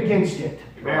stand against it.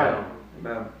 Amen.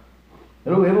 Amen.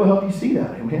 It'll help you see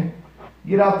that. Amen.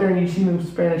 You get out there and you see them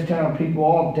Spanish Town people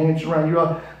all dancing around. You're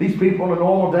like, these people on a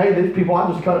normal day, these people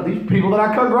that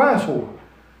I cut grass for.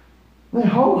 Then,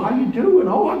 oh, how you doing?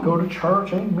 Oh, I go to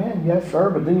church. Amen. Yes, sir.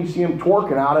 But then you see them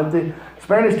twerking out at the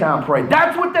Spanish Town parade.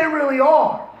 That's what they really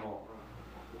are.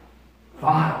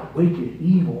 Vile, wicked,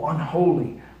 evil,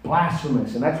 unholy,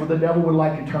 blasphemous. And that's what the devil would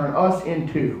like to turn us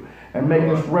into and make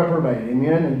us reprobate.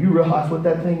 Amen. And you realize what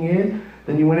that thing is.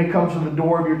 Then when it comes to the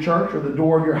door of your church or the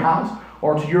door of your house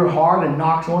or to your heart and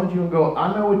knocks on it, you can go,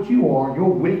 I know what you are. You're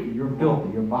wicked. You're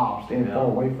filthy. You're vile. Stand far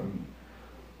away from me.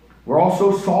 We're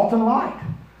also salt and light.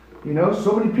 You know,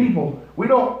 so many people, we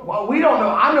don't know.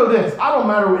 I know this. I don't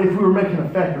matter if we were making an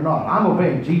effect or not. I'm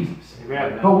obeying Jesus.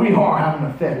 Amen. But we are having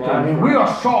an effect. Right. I mean, we are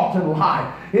salt and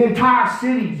light. The entire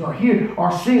cities are here,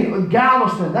 are seeing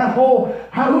Galveston. That whole,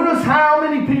 who knows how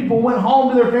many people went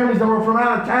home to their families that were from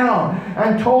out of town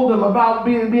and told them about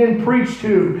being preached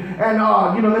to. And,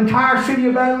 the entire city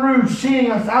of Baton Rouge seeing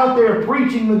us out there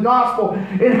preaching the gospel.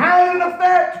 It had an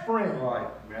effect, friend. Right.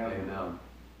 Amen.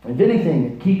 If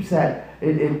anything, it keeps that,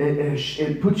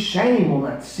 it puts shame on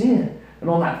that sin and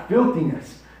on that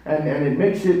filthiness. And it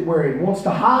makes it where it wants to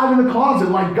hide in the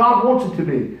closet like God wants it to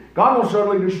be. God will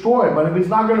certainly destroy it, but if it's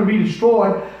not going to be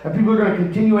destroyed and people are going to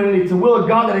continue in it, it's the will of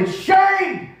God that it's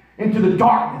shamed into the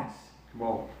darkness,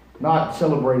 not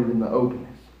celebrated in the openness.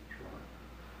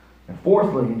 And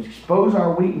fourthly, it exposes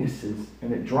our weaknesses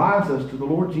and it drives us to the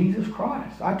Lord Jesus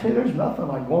Christ. I tell you, there's nothing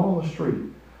like going on the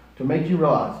street to make you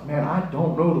realize, man, I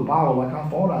don't know the Bible like I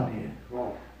thought I did.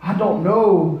 I don't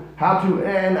know how to,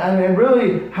 and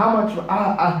really how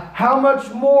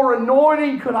much more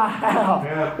anointing could I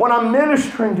have when I'm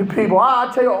ministering to people?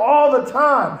 I tell you all the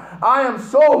time, I am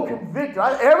so convicted.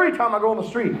 Every time I go on the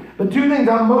street, the two things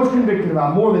I'm most convicted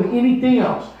about more than anything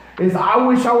else is I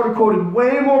wish I would have quoted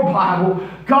way more Bible.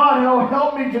 God,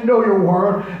 help me to know your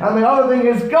word. And the other thing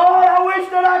is, God, I wish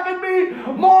that I could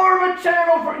be more of a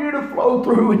channel for you to flow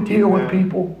through and deal with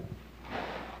people.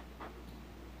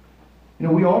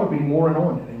 We ought to be more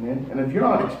anointed, amen. And if you're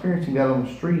not experiencing that on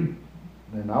the street,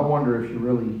 then I wonder if you're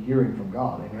really hearing from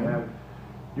God, amen.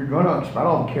 You're going to, I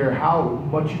don't care how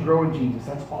much you grow in Jesus,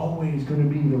 that's always going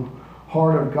to be the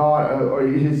heart of God, or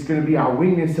it's going to be our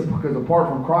weakness, because apart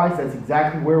from Christ, that's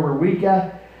exactly where we're weak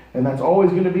at, and that's always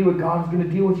going to be what God's going to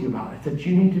deal with you about. It's that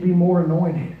you need to be more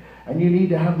anointed, and you need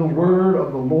to have the word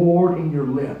of the Lord in your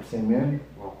lips, amen.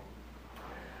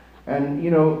 And,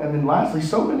 and then lastly,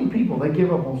 so many people, they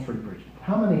give up on street preaching.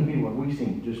 How many people have we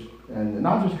seen and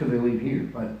not just because they leave here,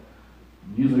 but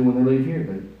usually when they leave here,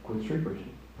 they quit street preaching.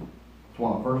 It's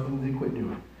one of the first things they quit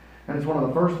doing. And it's one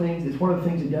of the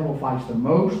things the devil fights the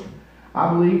most,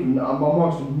 I believe,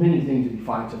 amongst many things that he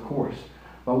fights, of course.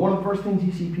 But one of the first things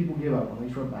you see people give up when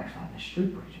they start backsliding is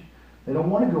street preaching. They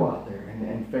don't want to go out there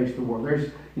and face the world.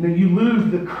 You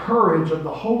lose the courage of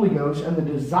the Holy Ghost and the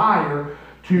desire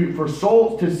to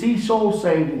see souls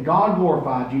saved and God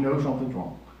glorified. Something's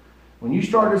wrong. When you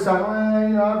start deciding,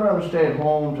 I'd rather stay at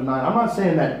home tonight. I'm not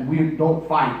saying that we don't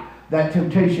fight that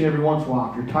temptation every once in a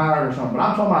while if you're tired or something. But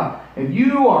I'm talking about if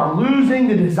you are losing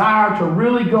the desire to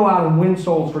really go out and win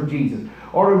souls for Jesus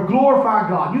or to glorify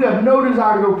God, you have no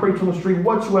desire to go preach on the street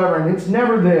whatsoever, and it's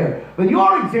never there, then you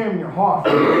ought to examine your heart.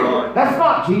 That's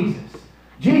not Jesus.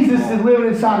 Jesus is living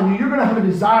inside of you. You're going to have a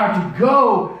desire to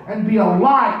go and be a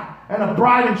light and a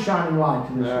bright and shining light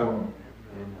to this world.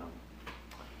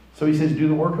 So he says, do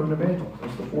the work of an evangelist.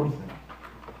 That's the fourth thing.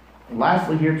 And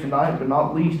lastly here tonight, but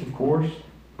not least, of course,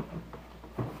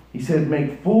 he said,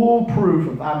 make full proof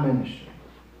of thy ministry.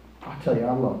 I tell you,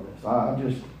 I love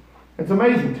this. It's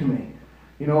amazing to me.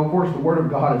 Of course, the Word of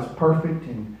God is perfect,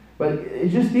 but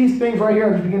it's just these things right here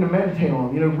I just begin to meditate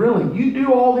on. Really, you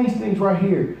do all these things right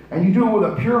here, and you do it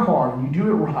with a pure heart, and you do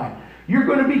it right. You're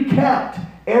going to be kept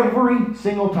every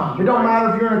single time. It don't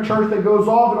matter if you're in a church that goes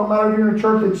off. It don't matter if you're in a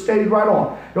church that stays right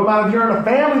on. It don't matter if you're in a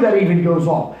family that even goes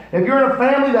off. If you're in a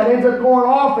family that ends up going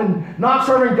off and not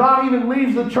serving God, even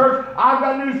leaves the church, I've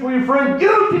got news for you, friend.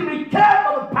 You can be kept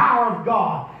by the power of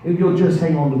God if you'll just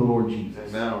hang on to the Lord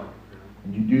Jesus. Amen.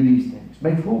 And you do these things.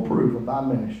 Make full proof of thy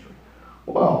ministry.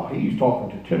 Well, he's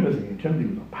talking to Timothy, and Timothy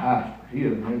was a pastor. He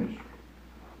had a ministry.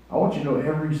 I want you to know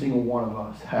every single one of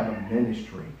us have a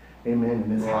ministry. Amen.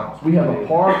 In this house. We have a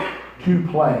part to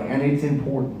play, and it's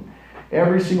important.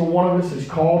 Every single one of us is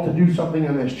called to do something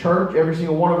in this church. Every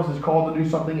single one of us is called to do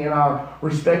something in our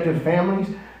respective families.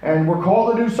 And we're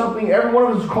called to do something, every one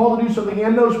of us is called to do something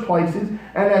in those places. And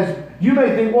as you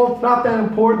may think, well, it's not that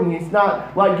important. It's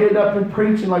not like getting up and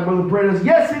preaching like Brother Brett is.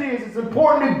 Yes, it is. It's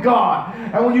important to God.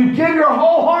 And when you give your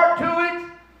whole heart to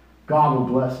it, God will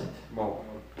bless it.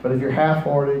 But if you're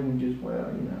half-hearted and just,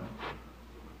 well, you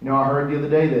know, I heard the other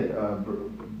day that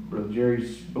Brother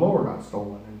Jerry's blower got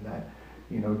stolen, and that,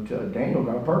 Daniel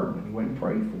got a burden and he went and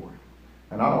prayed for it.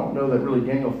 And I don't know that really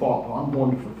Daniel thought, well, I'm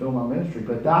going to fulfill my ministry.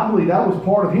 But I believe that was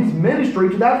part of his ministry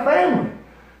to that family.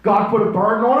 God put a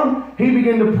burden on him. He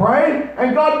began to pray.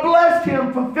 And God blessed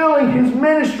him fulfilling his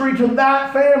ministry to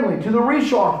that family, to the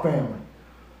Richard family.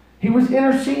 He was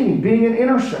interceding, being an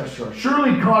intercessor.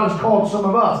 Surely God has called some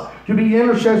of us to be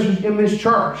intercessors in this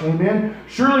church. Amen.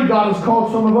 Surely God has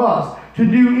called some of us to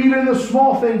do even the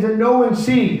small things that no one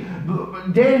sees.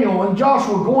 Daniel and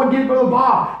Joshua go and get Brother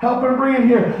Bob, help him bring him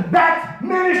here. That's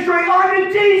ministry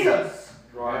unto Jesus.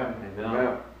 Right.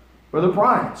 Amen. Brother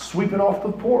Brian sweeping off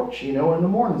the porch, in the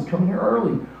mornings, coming here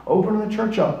early, opening the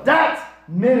church up. That's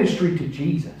ministry to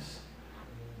Jesus.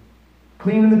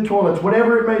 Cleaning the toilets,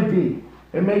 whatever it may be.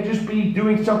 It may just be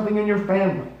doing something in your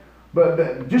family.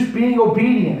 But just being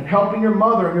obedient and helping your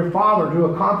mother and your father to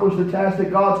accomplish the task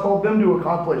that God's called them to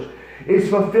accomplish. It's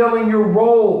fulfilling your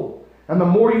role. And the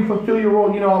more you fulfill your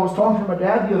role, I was talking to my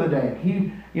dad the other day.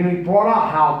 He brought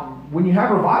out how when you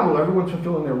have revival, everyone's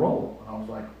fulfilling their role. And I was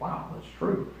like, wow, that's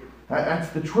true. That's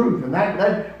the truth. And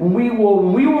that when we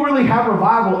will really have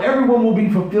revival, everyone will be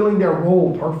fulfilling their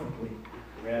role perfectly.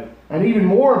 Amen. And even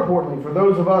more importantly, for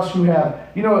those of us who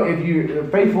have, if you're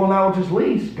faithful in that which is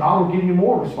least, God will give you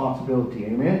more responsibility.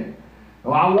 Amen.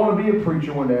 Well, I want to be a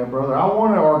preacher one day, brother.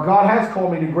 Or God has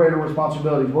called me to greater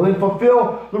responsibilities. Well, then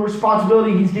fulfill the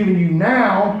responsibility He's given you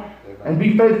now and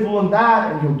be faithful in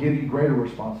that, and He'll give you greater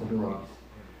responsibilities.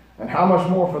 And how much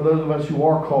more for those of us who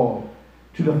are called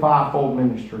to the fivefold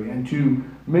ministry and to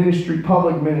ministry,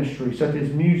 public ministry, such as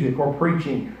music or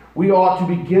preaching. We ought to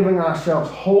be giving ourselves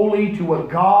wholly to what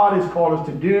God has called us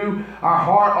to do. Our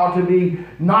heart ought to be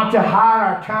not to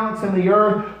hide our talents in the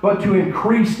earth, but to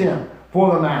increase them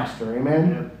for the Master. Amen?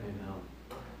 Amen.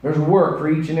 There's work for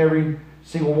each and every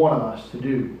single one of us to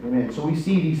do. Amen. So we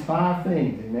see these 5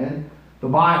 things. Amen. The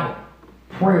Bible,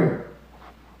 prayer,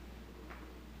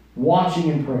 watching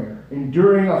in prayer,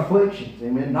 enduring afflictions.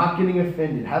 Amen. Not getting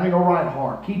offended, having a right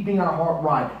heart, keeping our heart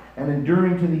right, and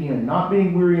enduring to the end. Not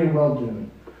being weary in well-doing.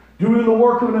 Doing the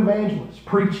work of an evangelist,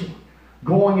 preaching,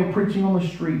 going and preaching on the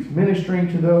streets,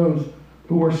 ministering to those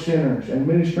who are sinners, and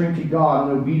ministering to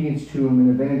God in obedience to Him in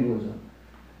evangelism.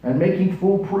 And making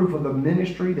full proof of the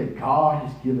ministry that God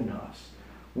has given us.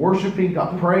 Worshiping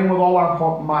God, praying with all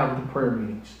our might at the prayer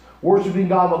meetings. Worshiping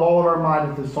God with all of our might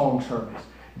at the song service.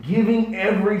 Giving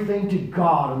everything to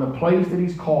God in the place that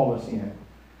He's called us in.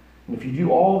 And if you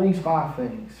do all these 5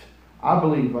 things, I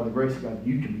believe by the grace of God,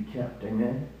 you can be kept.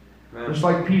 Amen? Amen. Just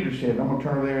like Peter said, I'm going to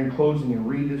turn over there in closing and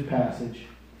read this passage.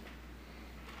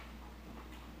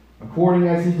 According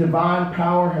as His divine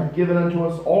power hath given unto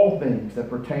us all things that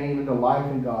pertain unto life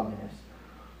and godliness,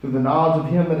 through the knowledge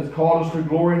of Him that has called us through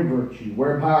glory and virtue,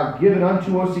 whereby are given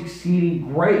unto us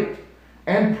exceeding great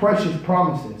and precious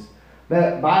promises,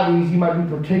 that by these ye might be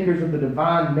partakers of the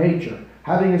divine nature,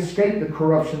 having escaped the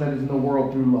corruption that is in the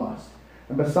world through lust.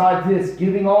 And besides this,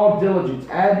 giving all diligence,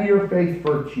 add to your faith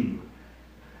virtue,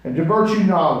 and to virtue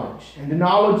knowledge, and to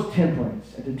knowledge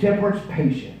temperance, and to temperance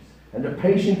patience, and to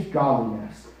patience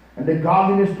godliness, and to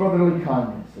godliness brotherly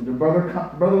kindness, and to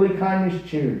brotherly kindness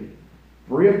charity.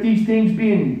 For if these things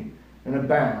be in you, and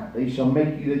abound, they shall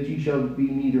make you that ye shall be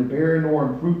neither barren nor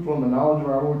unfruitful in the knowledge of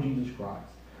our Lord Jesus Christ.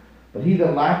 But he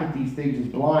that lacketh these things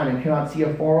is blind, and cannot see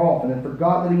afar off, and hath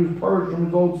forgotten that he was purged from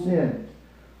his old sins.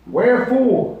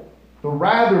 Wherefore, the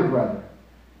rather, brethren,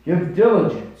 give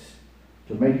diligence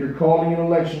to make your calling and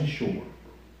election sure.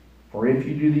 For if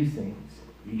you do these things,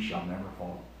 ye shall never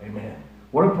fall. Amen.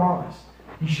 What a promise.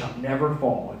 Ye shall never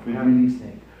fall if we do these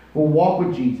things. We'll walk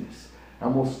with Jesus,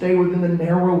 and we'll stay within the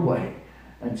narrow way,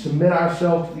 and submit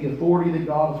ourselves to the authority that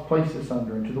God has placed us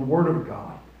under, and to the Word of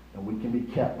God, and we can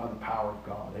be kept by the power of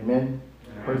God. Amen.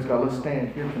 Praise God. Let's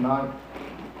stand here tonight.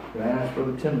 Could I ask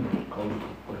Brother Timothy to close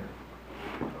with prayer?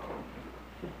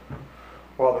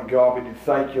 Father God, we do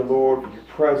thank you, Lord, for your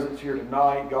presence here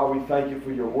tonight. God, we thank you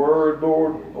for your word,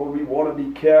 Lord. Lord, we want to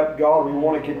be kept. God, we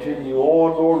want to continue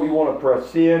on, Lord. We want to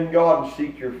press in, God, and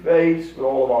seek your face with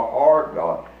all of our heart,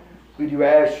 God. We do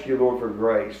ask you, Lord, for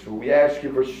grace. We ask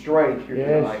you for strength here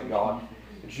tonight, God,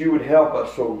 that you would help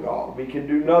us, oh God. We can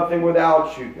do nothing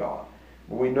without you, God.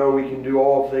 But we know we can do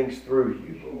all things through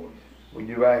you, Lord. We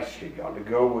do ask you, God, to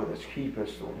go with us, keep us,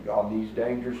 Lord God, in these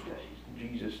dangerous days. In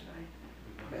Jesus' name.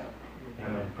 Amen.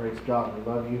 Amen. Praise God.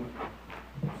 We love you.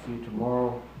 See you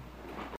tomorrow.